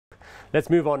Let's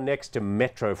move on next to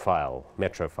Metrofile.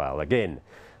 Metrofile, again,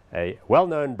 a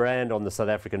well-known brand on the South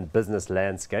African business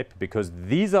landscape, because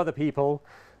these are the people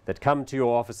that come to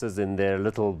your offices in their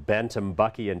little bantam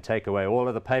bucky and take away all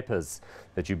of the papers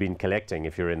that you've been collecting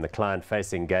if you're in the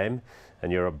client-facing game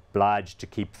and you're obliged to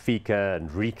keep FICA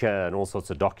and RICA and all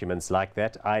sorts of documents like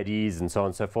that, IDs and so on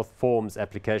and so forth, forms,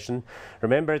 application.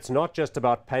 Remember, it's not just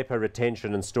about paper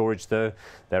retention and storage though.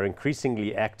 They're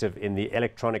increasingly active in the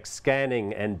electronic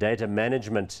scanning and data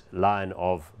management line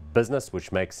of business,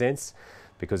 which makes sense,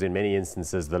 because in many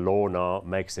instances the law now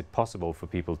makes it possible for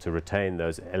people to retain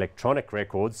those electronic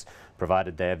records,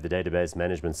 provided they have the database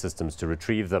management systems to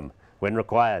retrieve them when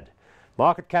required.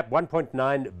 Market cap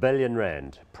 1.9 billion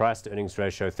rand, price to earnings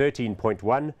ratio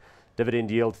 13.1,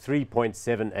 dividend yield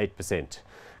 3.78%.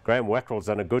 Graham Wackrell's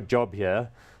done a good job here,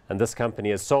 and this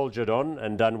company has soldiered on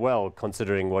and done well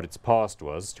considering what its past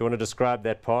was. Do you want to describe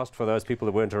that past for those people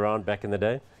that weren't around back in the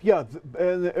day? Yeah,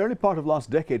 in the early part of last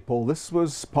decade, Paul, this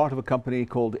was part of a company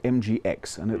called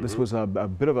MGX, and this was a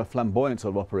bit of a flamboyant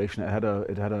sort of operation. It had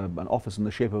an office in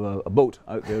the shape of a boat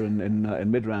out there in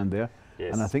Midrand there.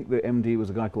 Yes. And I think the MD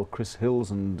was a guy called Chris Hills,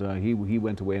 and he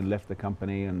went away and left the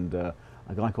company, and a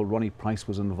guy called Ronnie Price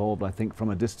was involved, I think, from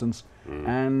a distance,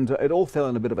 and it all fell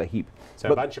in a bit of a heap. So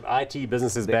but a bunch of IT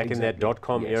businesses back in that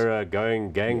 .com era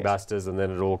going gangbusters, and then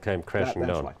it all came crashing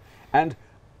down. Right. And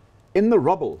in the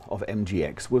rubble of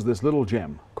MGX was this little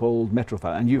gem called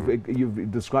Metrofile, and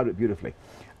you've described it beautifully.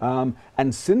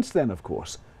 And since then, of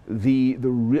course, the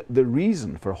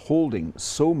reason for holding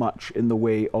so much in the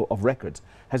way of records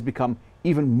has become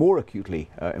even more acutely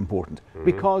important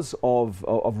because of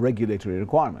regulatory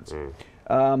requirements.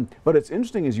 But it's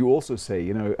interesting, as you also say,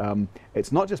 you know,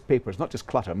 it's not just paper, it's not just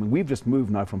clutter. I mean, we've just moved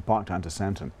now from Parktown to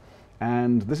Sandton,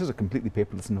 and this is a completely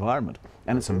paperless environment.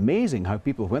 And it's amazing how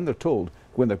people, when they're told,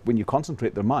 when you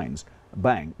concentrate their minds,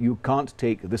 bang, you can't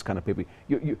take this kind of paper.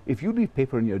 If you leave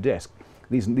paper on your desk,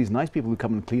 these nice people who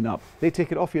come and clean up, they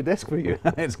take it off your desk for you,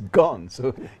 and it's gone.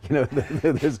 So, you know,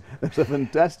 there's a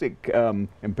fantastic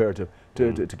imperative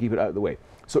to keep it out of the way.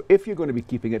 So if you're going to be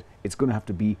keeping it, it's going to have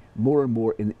to be more and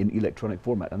more in electronic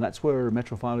format, and that's where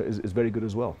Metrofile is very good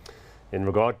as well. In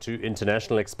regard to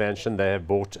international expansion, they have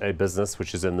bought a business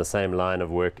which is in the same line of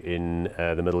work in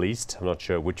the Middle East. I'm not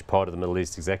sure which part of the Middle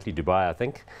East exactly, Dubai, I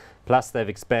think. Plus, they've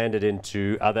expanded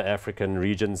into other African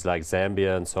regions like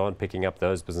Zambia and so on, picking up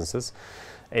those businesses.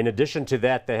 In addition to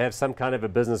that, they have some kind of a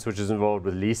business which is involved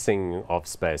with leasing of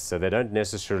space. So they don't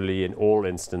necessarily, in all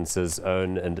instances,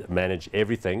 own and manage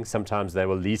everything. Sometimes they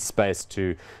will lease space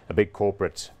to a big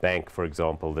corporate bank, for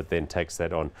example, that then takes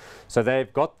that on. So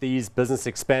they've got these business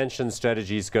expansion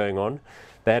strategies going on.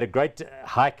 They had a great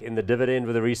hike in the dividend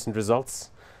with the recent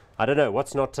results. I don't know,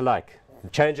 what's not to like?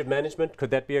 Change of management,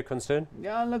 could that be a concern?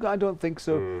 Yeah, look, I don't think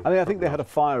so. I mean, I think they had a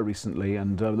fire recently,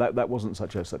 and that wasn't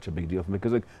such a big deal for me,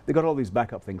 because they got all these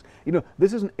backup things. You know,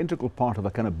 this is an integral part of a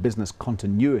kind of business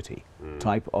continuity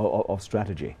type of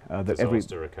strategy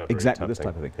that exactly this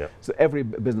type of thing. Yep. So every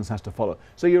business has to follow.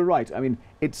 So you're right. I mean,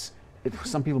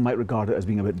 some people might regard it as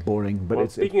being a bit boring, but well,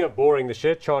 speaking of boring, the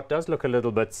share chart does look a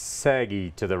little bit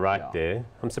saggy to the right there.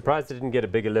 I'm surprised it didn't get a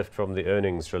bigger lift from the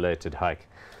earnings-related hike.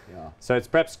 So it's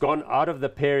perhaps gone out of the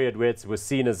period where it was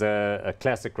seen as a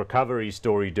classic recovery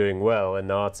story doing well, and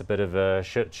now it's a bit of a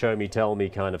show me, tell me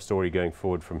kind of story going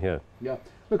forward from here. Yeah,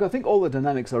 look, I think all the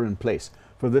dynamics are in place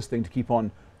for this thing to keep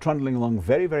on trundling along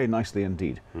very, very nicely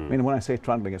indeed. I mean, when I say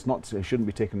trundling, it shouldn't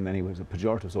be taken in any way as a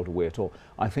pejorative sort of way at all.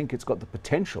 I think it's got the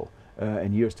potential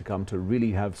in years to come to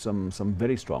really have some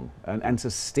very strong and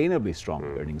sustainably strong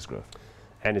earnings growth.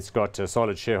 And it's got a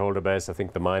solid shareholder base. I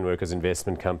think the Mineworkers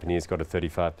Investment Company has got a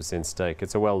 35% stake.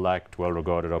 It's a well-liked,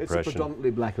 well-regarded operation. It's a predominantly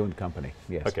black-owned company,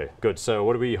 yes. Okay, good. So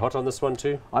what are we hot on this one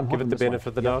too? I'm hot Give it the benefit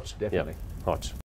of the doubt? Definitely. Yep. Hot.